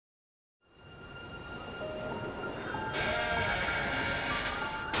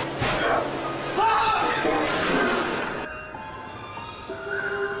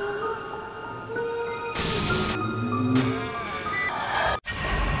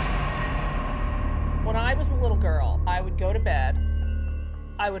was a little girl, I would go to bed,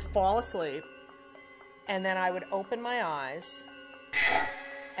 I would fall asleep, and then I would open my eyes,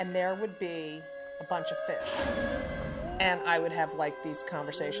 and there would be a bunch of fish. And I would have like these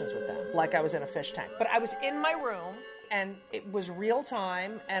conversations with them, like I was in a fish tank. But I was in my room, and it was real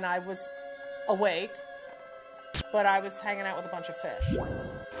time, and I was awake, but I was hanging out with a bunch of fish.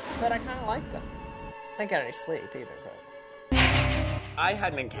 But I kind of liked them. I didn't get any sleep either, but... I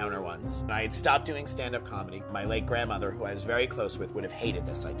had an encounter once. I had stopped doing stand-up comedy. My late grandmother, who I was very close with, would have hated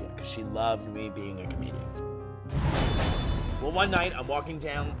this idea because she loved me being a comedian. Well, one night, I'm walking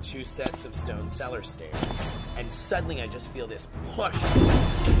down 2 sets of stone cellar stairs, and suddenly I just feel this push,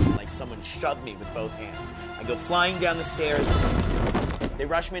 like someone shoved me with both hands. I go flying down the stairs. They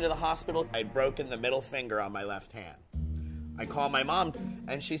rush me to the hospital. I'd broken the middle finger on my left hand. I call my mom,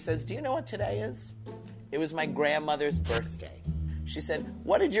 and she says, "Do you know what today is?" It was my grandmother's birthday. She said,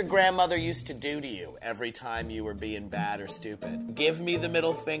 "What did your grandmother used to do to you every time you were being bad or stupid? Give me the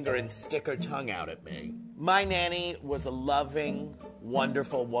middle finger and stick her tongue out at me." My nanny was a loving,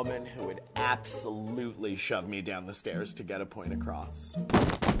 wonderful woman who would absolutely shove me down the stairs to get a point across.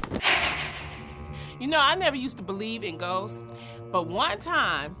 You know, I never used to believe in ghosts, but one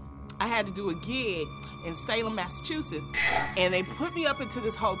time I had to do a gig in Salem, Massachusetts, and they put me up into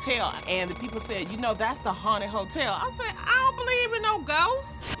this hotel, and the people said, "You know, that's the haunted hotel." I said, "I don't believe in no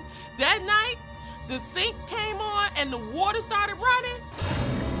ghosts." That night, the sink came on and the water started running.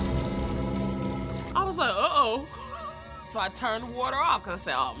 I was like, uh-oh. So I turned the water off, because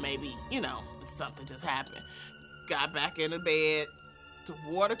I said, oh, maybe, you know, something just happened. Got back in the bed. The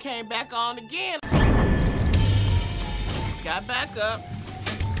water came back on again. Got back up.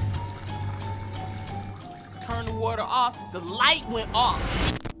 Turned the water off. The light went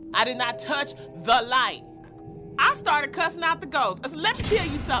off. I did not touch the light. I started cussing out the ghost. I said, "Let me tell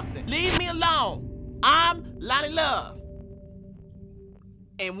you something. Leave me alone. I'm Lonnie Love."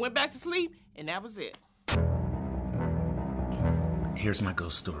 And went back to sleep, and that was it. Here's my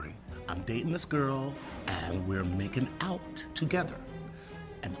ghost story. I'm dating this girl, and we're making out together.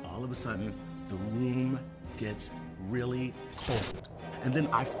 And all of a sudden, the room gets really cold. And then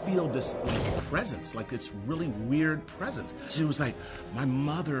I feel this presence, like this really weird presence. She was like, "My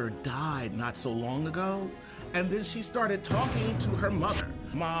mother died not so long ago." And then she started talking to her mother.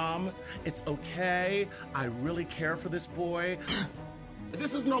 "Mom, it's okay. I really care for this boy."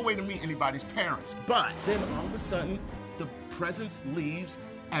 This is no way to meet anybody's parents. But then all of a sudden, the presence leaves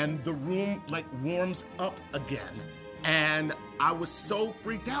and the room like warms up again. And I was so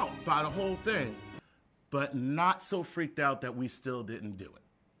freaked out by the whole thing, but not so freaked out that we still didn't do it.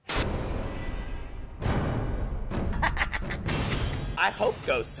 I hope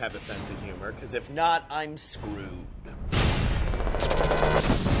ghosts have a sense of humor, because if not, I'm screwed.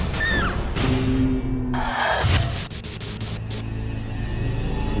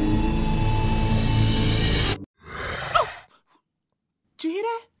 Did you hear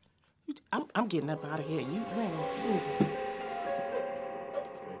that? I'm getting up out of here. You